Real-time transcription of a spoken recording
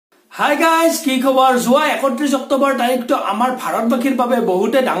Hi guys, কি খবৰ? যোৱা 31 অক্টোবৰ তাৰিখটো আমাৰ ভাৰতবাসীৰ বাবে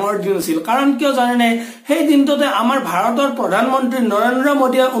বহুতে ডাঙৰ দিন আছিল। কাৰণ কিয় জানেনে, সেই দিনটোতে আমাৰ ভাৰতৰ প্ৰধানমন্ত্ৰী নৰেন্দ্ৰ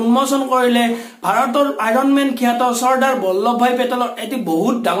মোদীয়ে উন্মোচন কৰিলে ভাৰতৰ আইৰনমেন খ্যাত চৰ্দাৰ বল্লভভাই পেটেলৰ এটি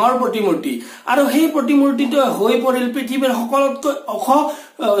বহুত ডাঙৰ প্ৰতিমূৰ্তি। আৰু সেই প্ৰতিমূৰ্তিটো হৈ পৰিল পৃথিৱীৰ সকলোতকৈ ওখ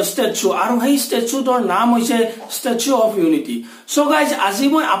ষ্টেচু, আৰু সেই ষ্টেচুটোৰ নাম হৈছে statue of unity. So guys, আজি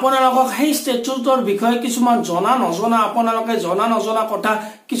মই আপোনালোকক সেই ষ্টেচুটোৰ বিষয়ে কিছুমান জনা নজনা কথা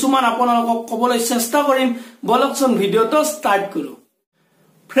কিছুমান আপোনালোকক ক'বলৈ চেষ্টা কৰিম। বলকচোন ভিডিঅ'টো ষ্টাৰ্ট কৰো।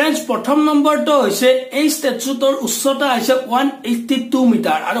 ফ্ৰেন্ডছ, প্ৰথম নম্বৰটো হৈছে এই ষ্টেচুটোৰ উচ্চতা হৈছে 182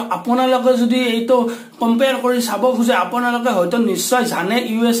 মিটাৰ। আৰু আপোনালোকে যদি এইটো কম্পেয়াৰ কৰি চাব খোজে, আপোনালোকে হয়তো নিশ্চয় জানে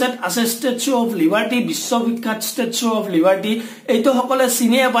ইউএছএত আছে ষ্টেচু অফ লিবাৰ্টি, বিশ্ববিখ্যাত ষ্টেচু অফ লিবাৰ্টি। এইটো সকলে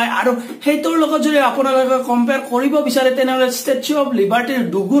চিনিয়ে পায়। আৰু সেইটোৰ লগত যদি আপোনালোকে কম্পেয়াৰ কৰিব বিচাৰে, তেনেহ'লে ষ্টেচু অফ লিবাৰ্টিৰ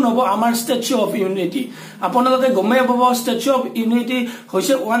দুগুণ হ'ব আমাৰ ষ্টেচু অফ ইউনিটি। আপোনালোকে গমেই পাব ষ্টেচু অফ ইউনিটি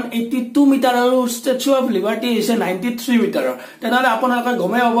হৈছে 182 মিটাৰ আৰু ষ্টেচু অফ লিবাৰ্টি হৈছে 93 মিটাৰৰ। তেনেহ'লে আপোনালোকে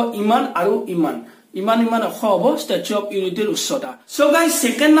গমেই পাব ইমান আৰু ইমান ওখ হ'ব ষ্টেচু অফ ইউনিটিৰ উচ্চতা। সো গাইজ,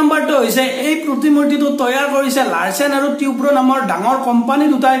 ছেকেণ্ড নম্বৰটো হৈছে এই প্ৰতিমূৰ্তিটো তৈয়াৰ কৰিছে লাৰ্চেন আৰু টিউব্ৰো নামৰ ডাঙৰ কোম্পানী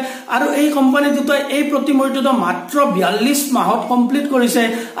দুটাই। আৰু এই কোম্পানী দুটাই এই প্ৰতিমূৰ্তিটো মাত্ৰ 42 মাহত কমপ্লিট কৰিছে।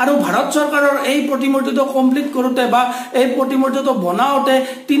 আৰু ভাৰত চৰকাৰৰ এই প্ৰতিমূৰ্তিটো কমপ্লিট কৰোঁতে বা এই প্ৰতিমূৰ্তিটো বনাওঁতে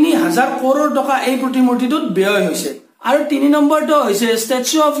 3000 কৰোৰ টকা এই প্ৰতিমূৰ্তিটোত ব্যয় হৈছে। আৰু 3 নম্বৰটো হৈছে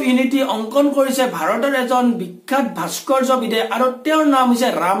ষ্টেচু অফ ইউনিটি অংকন কৰিছে ভাৰতৰ এজন বিখ্যাত ভাস্কৰ্যবিদে, আৰু তেওঁৰ নাম হৈছে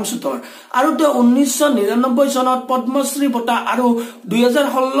ৰাম সুতৰ। আৰু তেওঁ 1999 চনত পদ্মশ্ৰী বঁটা আৰু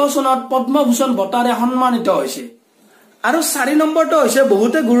 2016 চনত পদ্মভূষণ বঁটাৰে সন্মানিত হৈছে। আৰু 4 নম্বৰটো হৈছে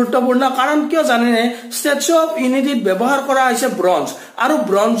বহুতে গুৰুত্বপূৰ্ণ। কাৰণ কিয় জানেনে, ষ্টেচু অফ ইউনিটিত ব্যৱহাৰ কৰা হৈছে ব্ৰঞ্জ, আৰু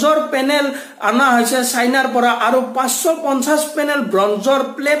ব্ৰঞ্জৰ পেনেল অনা হৈছে চাইনাৰ পৰা, আৰু 550 পেনেল ব্ৰঞ্জৰ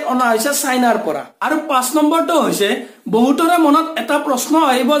প্লেট অনা হৈছে চাইনাৰ পৰা। আৰু 5 নম্বৰটো হৈছে বহুতৰে মনত এটা প্ৰশ্ন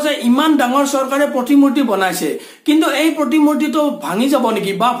আহিব যে ইমান ডাঙৰ চৰকাৰে প্ৰতিমূৰ্তি বনাইছে, কিন্তু এই প্ৰতিমূৰ্তিটো ভাঙি যাব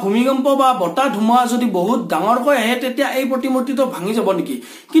নেকি, বা ভূমিকম্প বা বতাহ ধুমুহা যদি বহুত ডাঙৰকৈ আহে তেতিয়া এই প্ৰতিমূৰ্তিটো ভাঙি যাব নেকি?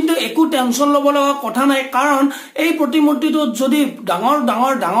 কিন্তু একো টেনচন ল'ব লগা কথা নাই। কাৰণ এই প্ৰতিমূৰ্তিটোত যদি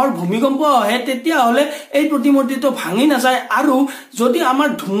ডাঙৰ ভূমিকম্প আহে তেতিয়াহ'লে এই প্ৰতিমূৰ্তিটো ভাঙি নাযায়। আৰু যদি আমাৰ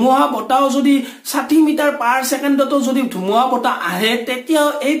ধুমুহা বতাহ যদি 60 মিটাৰ পাৰ ছেকেণ্ডতো যদি ধুমুহা বতাহ আহে, তেতিয়া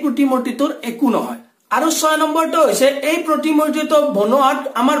এই প্ৰতিমূৰ্তিটোৰ একো নহয়। আৰু 6 নম্বৰটো হৈছে এই প্ৰতিমূৰ্তিটো বনোৱাত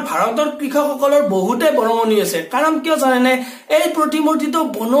আমাৰ ভাৰতৰ কৃষকসকলৰ বহুতে বৰঙণি আছে। কাৰণ কিয় জানেনে, এই প্ৰতিমূৰ্তিটো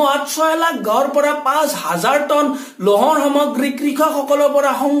বনোৱাত 6 লাখ গাঁৱৰ পৰা 5000 টন লোহাৰ সামগ্ৰী কৃষকসকলৰ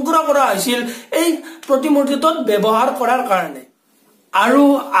পৰা সংগ্ৰহ কৰা হৈছিল এই প্ৰতিমূৰ্তিটোত ব্যৱহাৰ কৰাৰ কাৰণে। আৰু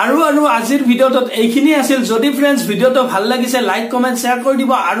আজিৰ ভিডিঅ'টোত এইখিনি আছিল। যদি ফ্ৰেণ্ডছ ভিডিঅ'টো ভাল লাগিছে, লাইক কমেণ্ট শ্বেয়াৰ কৰি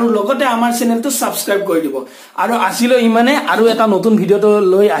দিব, আৰু লগতে আমাৰ চেনেলটো ছাবস্ক্ৰাইব কৰি দিব। আৰু আজিলৈ ইমানে, আৰু এটা নতুন ভিডিঅ'টো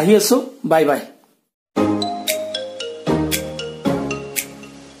লৈ আহি আছো। Bye bye.